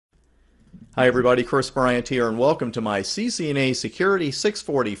Hi everybody, Chris Bryant here, and welcome to my CCNA Security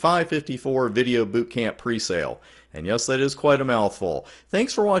 640-554 Video Bootcamp Presale. And yes, that is quite a mouthful.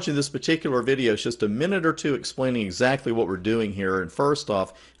 Thanks for watching this particular video. It's just a minute or two explaining exactly what we're doing here. And first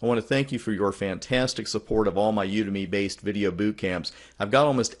off, I want to thank you for your fantastic support of all my Udemy-based video bootcamps. I've got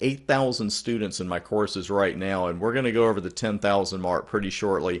almost 8,000 students in my courses right now, and we're going to go over the 10,000 mark pretty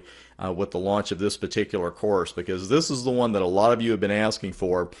shortly with the launch of this particular course, because this is the one that a lot of you have been asking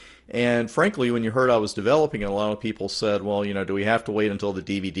for. And frankly, when you heard I was developing it, a lot of people said, well, do we have to wait until the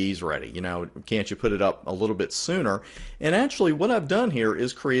DVD's ready? Can't you put it up a little bit sooner? And actually, what I've done here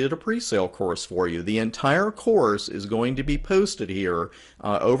is created a pre-sale course for you. The entire course is going to be posted here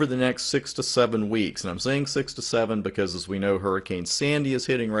over the next 6 to 7 weeks. And I'm saying 6 to 7 because, as we know, Hurricane Sandy is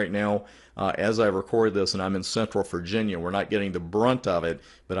hitting right now. As I record this, and I'm in Central Virginia, we're not getting the brunt of it,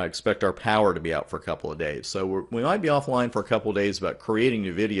 but I expect our power to be out for a couple of days. So we might be offline for a couple of days about creating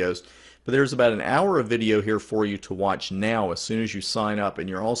new videos, but there's about an hour of video here for you to watch now as soon as you sign up, and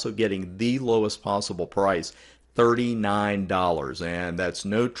you're also getting the lowest possible price, $39. And that's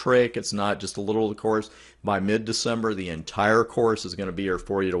no trick. It's not just a little of the course. By mid-December, the entire course is going to be here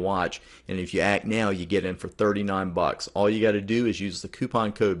for you to watch. And if you act now, you get in for 39 bucks. All you got to do is use the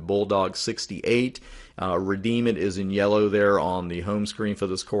coupon code bulldog68. Redeem it is in yellow there on the home screen for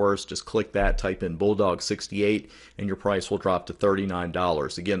this course. Just click that, type in bulldog68, and your price will drop to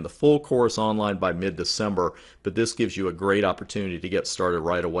 $39. Again, the full course online by mid-December, but this gives you a great opportunity to get started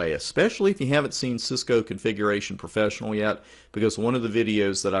right away, especially if you haven't seen Cisco Configuration Professional yet, because one of the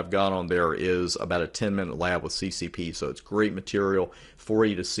videos that I've got on there is about a 10-minute lab with CCP, so it's great material for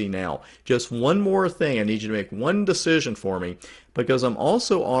you to see now. Just one more thing, I need you to make one decision for me, because I'm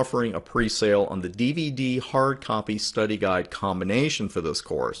also offering a pre-sale on the DVD hard copy study guide combination for this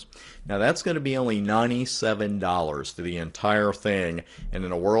course. Now that's going to be only $97 for the entire thing, and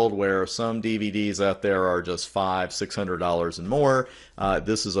in a world where some DVDs out there are just $500–600 and more,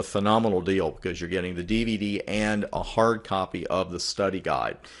 this is a phenomenal deal because you're getting the DVD and a hard copy of the study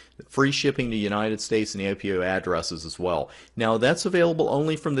guide. Free shipping to United States and APO addresses as well. Now that's available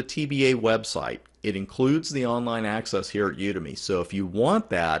only from the TBA website. It includes the online access here at Udemy. So if you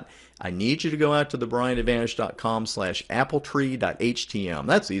want that, I need you to go out to thebriantadvantage.com/appletree.htm.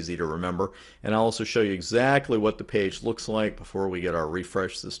 That's easy to remember. And I'll also show you exactly what the page looks like before we get our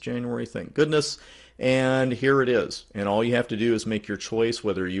refresh this January, thank goodness. And here it is. And all you have to do is make your choice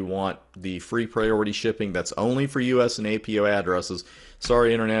whether you want the free priority shipping that's only for US and APO addresses.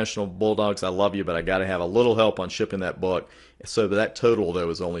 Sorry, International Bulldogs, I love you, but I got to have a little help on shipping that book. So that total, though,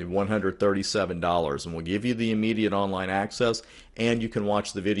 is only $137, and we'll give you the immediate online access, and you can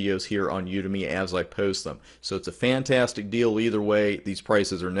watch the videos here on Udemy as I post them. So it's a fantastic deal either way. These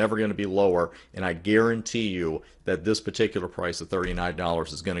prices are never going to be lower, and I guarantee you that this particular price of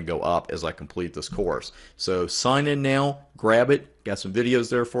 $39 is going to go up as I complete this course. So sign in now, grab it. Got some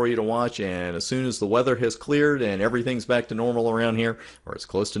videos there for you to watch, and as soon as the weather has cleared and everything's back to normal around here, or as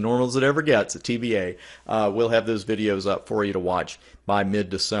close to normal as it ever gets at TBA, we'll have those videos up for you to watch by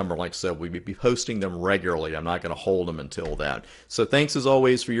mid-December. Like I said, we'll be posting them regularly. I'm not going to hold them until then. So thanks as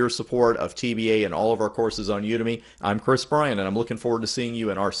always for your support of TBA and all of our courses on Udemy. I'm Chris Bryant, and I'm looking forward to seeing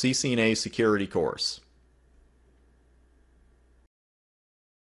you in our CCNA Security course.